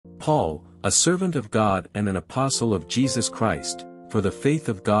Paul, a servant of God and an apostle of Jesus Christ, for the faith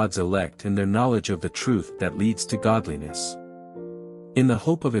of God's elect and their knowledge of the truth that leads to godliness. In the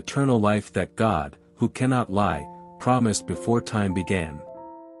hope of eternal life that God, who cannot lie, promised before time began.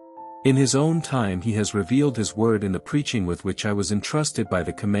 In his own time he has revealed his word in the preaching with which I was entrusted by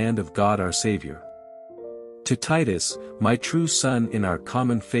the command of God our Savior. To Titus, my true son in our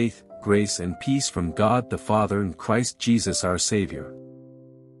common faith, grace and peace from God the Father and Christ Jesus our Savior.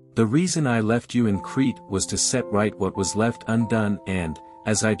 The reason I left you in Crete was to set right what was left undone and,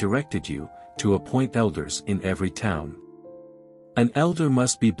 as I directed you, to appoint elders in every town. An elder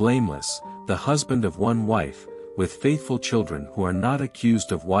must be blameless, the husband of one wife, with faithful children who are not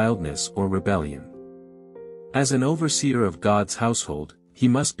accused of wildness or rebellion. As an overseer of God's household, he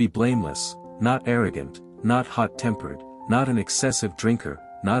must be blameless, not arrogant, not hot-tempered, not an excessive drinker,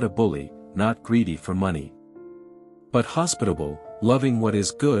 not a bully, not greedy for money, but hospitable, loving what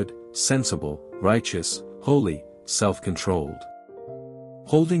is good, sensible, righteous, holy, self-controlled.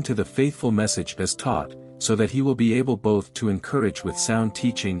 Holding to the faithful message as taught, so that he will be able both to encourage with sound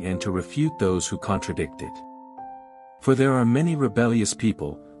teaching and to refute those who contradict it. For there are many rebellious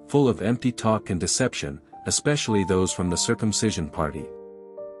people, full of empty talk and deception, especially those from the circumcision party.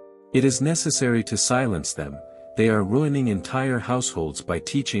 It is necessary to silence them. They are ruining entire households by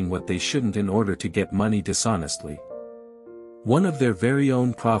teaching what they shouldn't in order to get money dishonestly. One of their very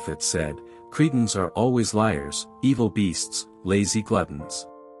own prophets said, "Cretans are always liars, evil beasts, lazy gluttons."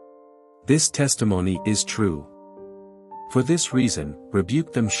 This testimony is true. For this reason,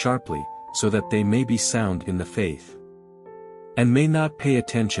 rebuke them sharply, so that they may be sound in the faith, and may not pay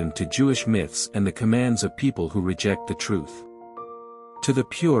attention to Jewish myths and the commands of people who reject the truth. To the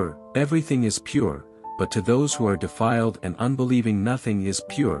pure, everything is pure, but to those who are defiled and unbelieving nothing is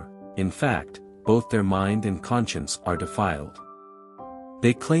pure, in fact, both their mind and conscience are defiled.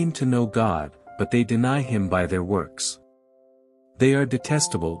 They claim to know God, but they deny him by their works. They are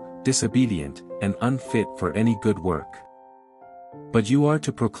detestable, disobedient, and unfit for any good work. But you are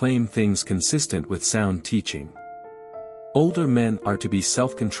to proclaim things consistent with sound teaching. Older men are to be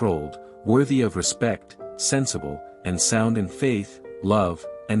self-controlled, worthy of respect, sensible, and sound in faith, love,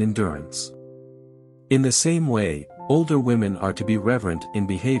 and endurance. In the same way, older women are to be reverent in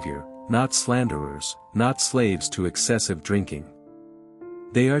behavior, not slanderers, not slaves to excessive drinking.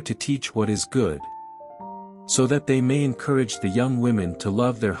 They are to teach what is good, so that they may encourage the young women to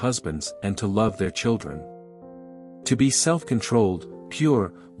love their husbands and to love their children. To be self-controlled,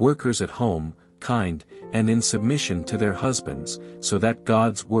 pure, workers at home, kind, and in submission to their husbands, so that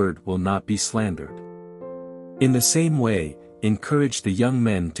God's word will not be slandered. In the same way, encourage the young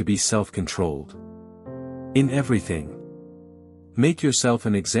men to be self-controlled. In everything, make yourself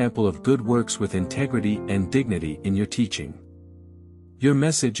an example of good works with integrity and dignity in your teaching. Your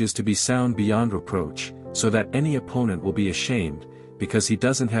message is to be sound beyond reproach, so that any opponent will be ashamed, because he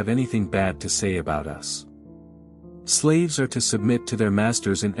doesn't have anything bad to say about us. Slaves are to submit to their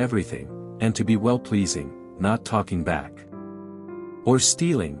masters in everything, and to be well-pleasing, not talking back, or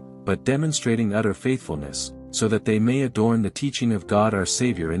stealing, but demonstrating utter faithfulness, so that they may adorn the teaching of God our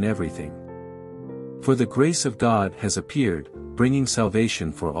Savior in everything. For the grace of God has appeared, bringing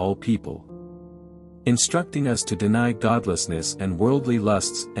salvation for all people, instructing us to deny godlessness and worldly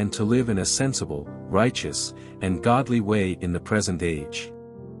lusts and to live in a sensible, righteous, and godly way in the present age,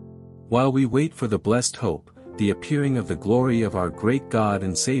 while we wait for the blessed hope, the appearing of the glory of our great God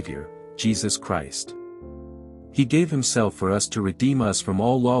and Savior, Jesus Christ. He gave himself for us to redeem us from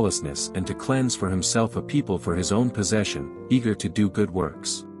all lawlessness and to cleanse for himself a people for his own possession, eager to do good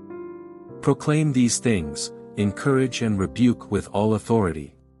works. Proclaim these things, encourage and rebuke with all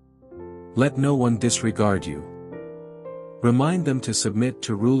authority. Let no one disregard you. Remind them to submit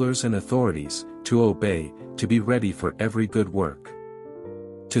to rulers and authorities, to obey, to be ready for every good work,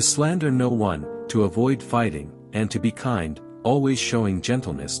 to slander no one, to avoid fighting, and to be kind, always showing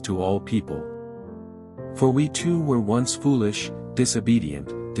gentleness to all people. For we too were once foolish,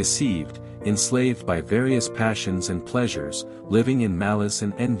 disobedient, deceived, enslaved by various passions and pleasures, living in malice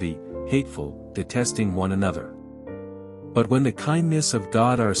and envy, hateful, detesting one another. But when the kindness of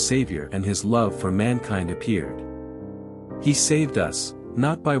God our Savior and his love for mankind appeared, he saved us,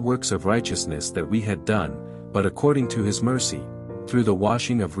 not by works of righteousness that we had done, but according to his mercy, through the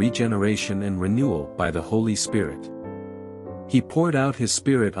washing of regeneration and renewal by the Holy Spirit. He poured out his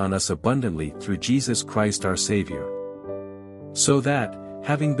Spirit on us abundantly through Jesus Christ our Savior, so that,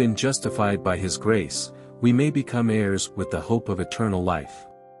 having been justified by his grace, we may become heirs with the hope of eternal life.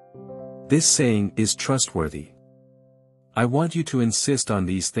 This saying is trustworthy. I want you to insist on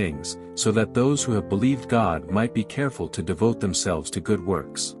these things, so that those who have believed God might be careful to devote themselves to good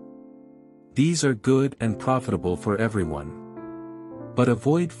works. These are good and profitable for everyone. But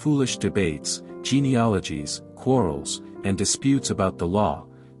avoid foolish debates, genealogies, quarrels, and disputes about the law,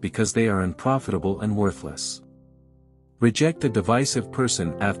 because they are unprofitable and worthless. Reject a divisive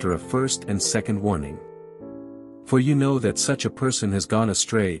person after a first and second warning. For you know that such a person has gone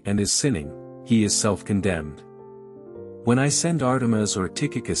astray and is sinning, he is self-condemned. When I send Artemas or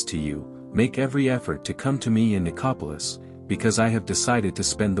Tychicus to you, make every effort to come to me in Nicopolis, because I have decided to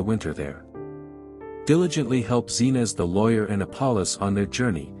spend the winter there. Diligently help Zenas the lawyer and Apollos on their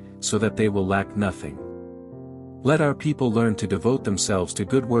journey, so that they will lack nothing. Let our people learn to devote themselves to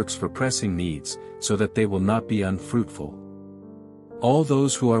good works for pressing needs, so that they will not be unfruitful. All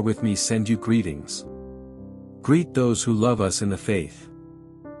those who are with me send you greetings. Greet those who love us in the faith.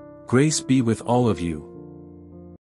 Grace be with all of you.